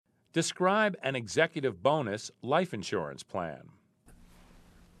Describe an executive bonus life insurance plan.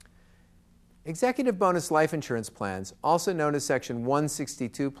 Executive bonus life insurance plans, also known as Section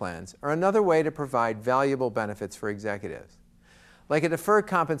 162 plans, are another way to provide valuable benefits for executives. Like a deferred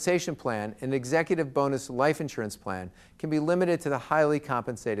compensation plan, an executive bonus life insurance plan can be limited to the highly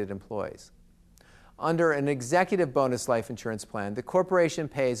compensated employees. Under an executive bonus life insurance plan, the corporation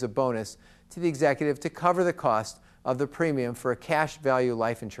pays a bonus to the executive to cover the cost of the premium for a cash value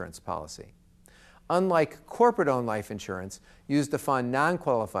life insurance policy. Unlike corporate-owned life insurance used to fund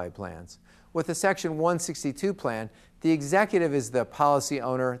non-qualified plans, with a Section 162 plan, the executive is the policy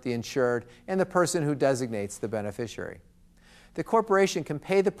owner, the insured, and the person who designates the beneficiary. The corporation can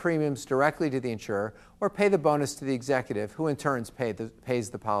pay the premiums directly to the insurer or pay the bonus to the executive, who in turn pays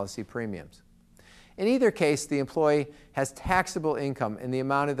the policy premiums. In either case, the employee has taxable income in the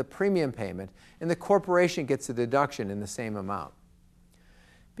amount of the premium payment, and the corporation gets a deduction in the same amount.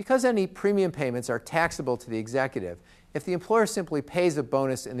 Because any premium payments are taxable to the executive, if the employer simply pays a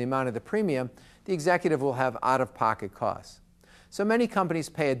bonus in the amount of the premium, the executive will have out-of-pocket costs. So many companies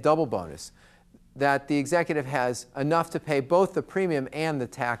pay a double bonus, that the executive has enough to pay both the premium and the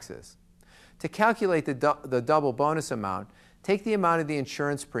taxes. To calculate the double bonus amount, take the amount of the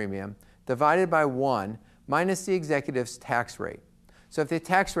insurance premium divided by 1 minus the executive's tax rate. So if the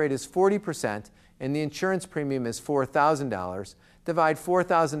tax rate is 40% and the insurance premium is $4,000, divide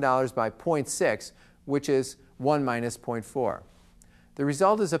 $4,000 by 0.6, which is 1 minus 0.4. The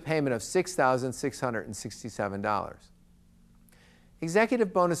result is a payment of $6,667.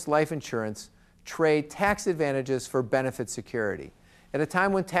 Executive bonus life insurance trade tax advantages for benefit security. At a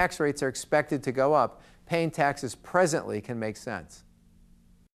time when tax rates are expected to go up, paying taxes presently can make sense.